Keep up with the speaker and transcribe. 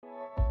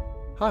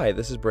Hi,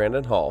 this is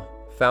Brandon Hall,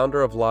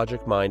 founder of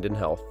Logic Mind and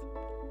Health,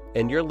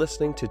 and you're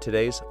listening to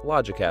today's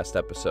Logicast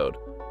episode,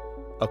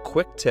 a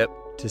quick tip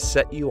to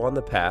set you on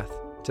the path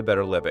to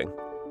better living.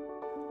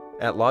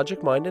 At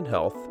Logic Mind and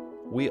Health,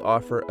 we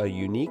offer a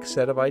unique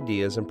set of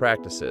ideas and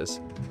practices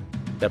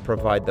that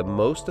provide the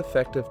most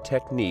effective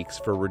techniques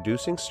for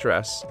reducing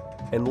stress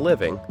and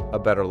living a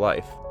better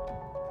life.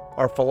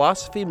 Our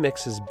philosophy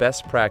mixes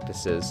best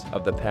practices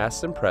of the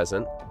past and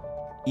present,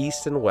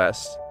 East and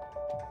West,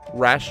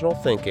 rational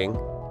thinking,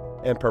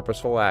 and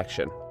purposeful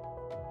action.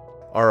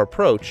 Our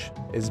approach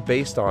is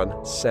based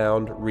on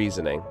sound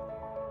reasoning.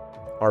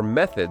 Our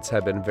methods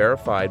have been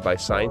verified by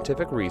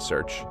scientific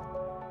research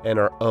and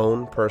our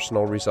own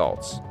personal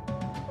results.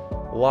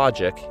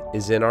 Logic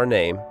is in our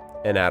name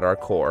and at our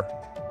core.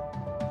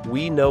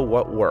 We know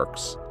what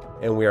works,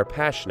 and we are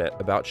passionate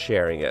about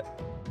sharing it.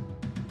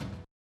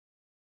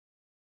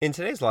 In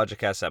today's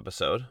Logicast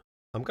episode,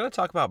 I'm going to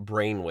talk about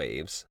brain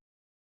waves.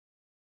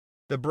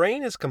 The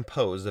brain is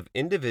composed of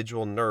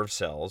individual nerve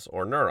cells,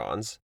 or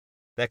neurons,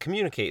 that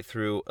communicate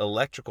through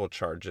electrical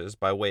charges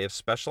by way of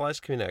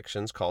specialized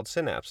connections called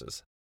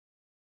synapses.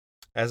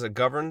 As it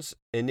governs,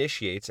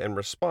 initiates, and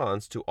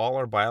responds to all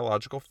our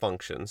biological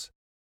functions,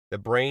 the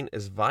brain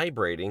is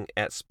vibrating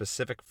at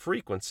specific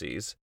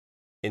frequencies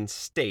in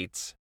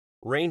states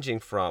ranging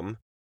from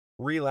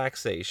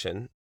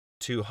relaxation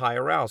to high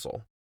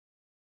arousal,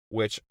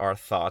 which our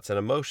thoughts and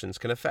emotions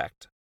can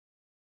affect.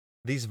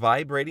 These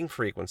vibrating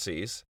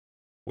frequencies,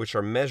 which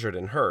are measured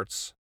in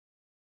hertz,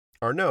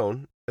 are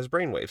known as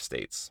brainwave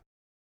states.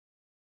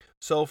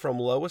 So from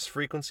lowest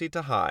frequency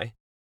to high,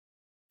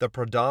 the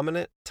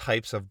predominant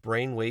types of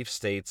brainwave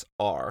states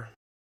are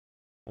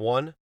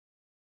 1.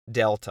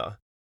 Delta,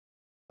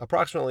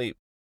 approximately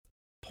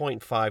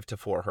 0.5 to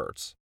 4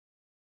 hertz.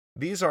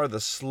 These are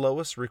the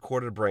slowest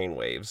recorded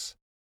brainwaves.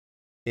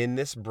 In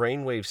this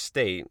brainwave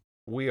state,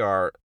 we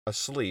are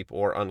asleep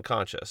or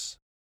unconscious.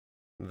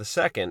 The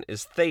second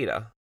is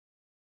theta,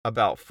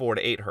 about 4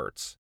 to 8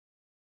 hertz.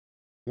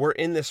 We're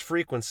in this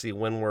frequency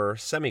when we're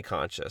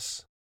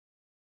semi-conscious.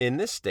 In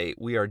this state,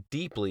 we are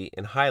deeply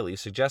and highly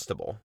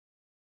suggestible.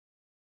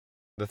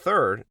 The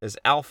third is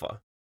alpha,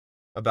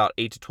 about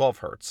 8 to 12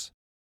 hertz.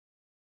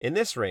 In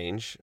this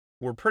range,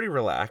 we're pretty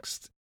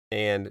relaxed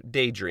and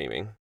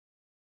daydreaming.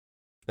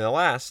 And the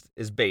last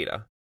is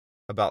beta,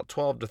 about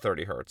 12 to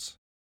 30 hertz.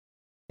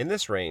 In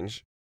this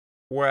range,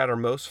 we're at our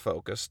most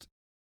focused,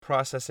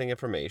 processing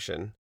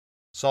information,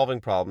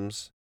 solving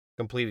problems,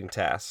 completing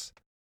tasks.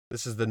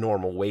 This is the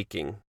normal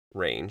waking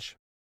range.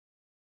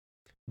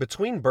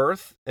 Between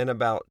birth and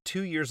about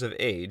 2 years of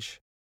age,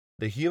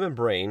 the human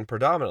brain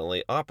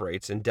predominantly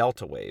operates in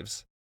delta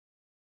waves.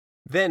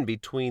 Then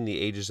between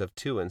the ages of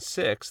 2 and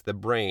 6, the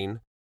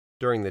brain,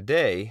 during the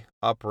day,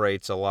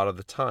 operates a lot of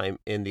the time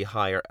in the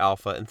higher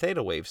alpha and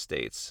theta wave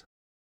states.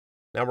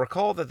 Now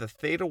recall that the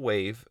theta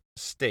wave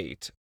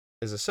state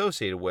is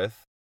associated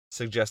with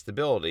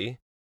suggestibility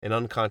and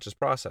unconscious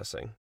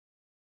processing.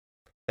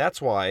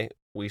 That's why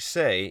we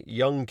say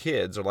young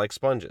kids are like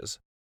sponges.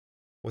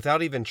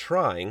 Without even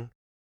trying,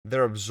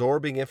 they're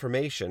absorbing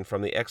information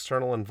from the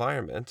external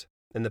environment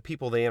and the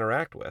people they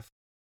interact with.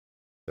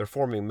 They're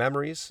forming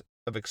memories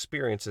of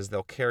experiences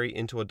they'll carry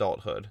into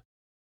adulthood,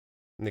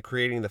 and they're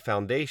creating the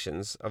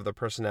foundations of their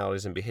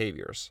personalities and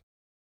behaviors.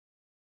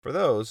 For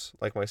those,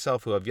 like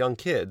myself, who have young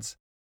kids,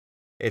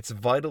 it's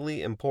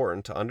vitally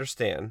important to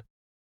understand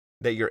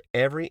that your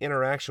every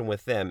interaction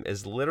with them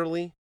is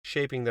literally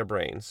shaping their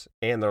brains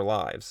and their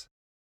lives.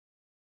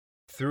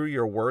 Through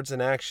your words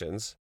and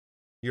actions,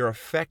 you're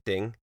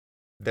affecting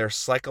their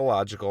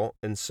psychological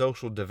and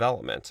social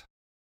development,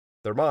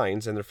 their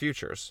minds and their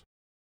futures.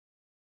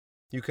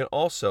 You can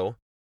also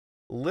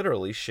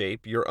literally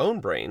shape your own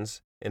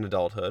brains in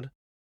adulthood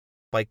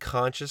by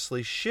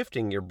consciously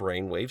shifting your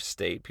brainwave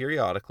state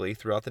periodically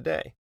throughout the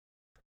day.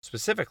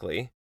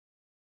 Specifically,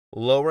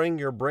 lowering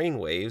your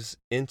brainwaves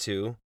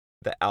into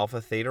the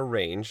alpha-theta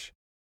range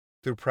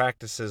through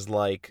practices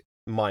like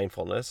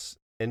mindfulness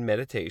and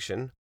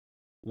meditation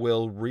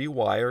will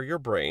rewire your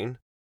brain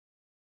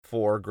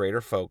for greater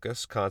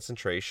focus,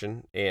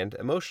 concentration, and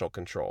emotional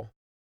control.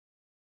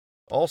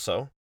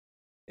 Also,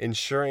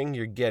 ensuring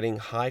you're getting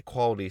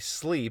high-quality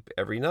sleep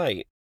every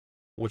night,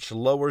 which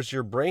lowers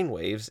your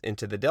brainwaves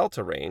into the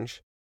delta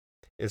range,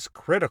 is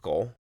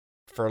critical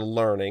for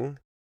learning,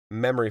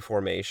 memory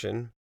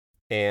formation,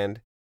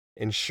 and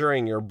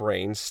ensuring your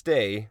brain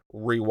stay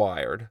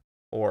rewired,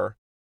 or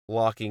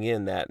locking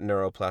in that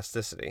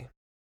neuroplasticity.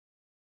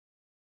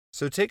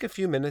 So take a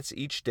few minutes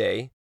each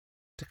day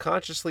to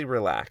consciously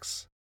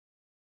relax,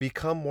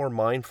 become more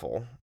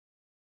mindful,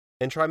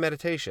 and try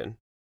meditation.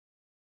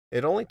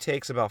 It only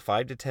takes about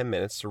 5 to 10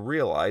 minutes to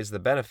realize the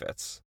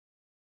benefits,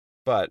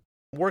 but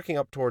working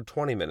up toward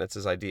 20 minutes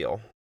is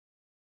ideal.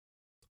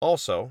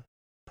 Also,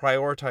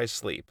 prioritize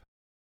sleep.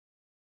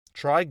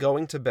 Try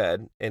going to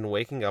bed and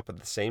waking up at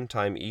the same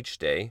time each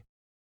day,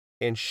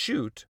 and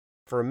shoot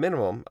for a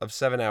minimum of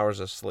 7 hours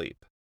of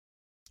sleep,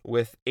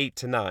 with 8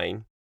 to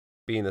 9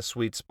 being the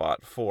sweet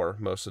spot for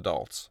most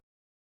adults.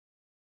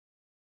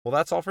 Well,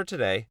 that's all for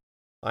today.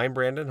 I'm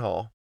Brandon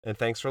Hall, and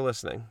thanks for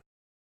listening.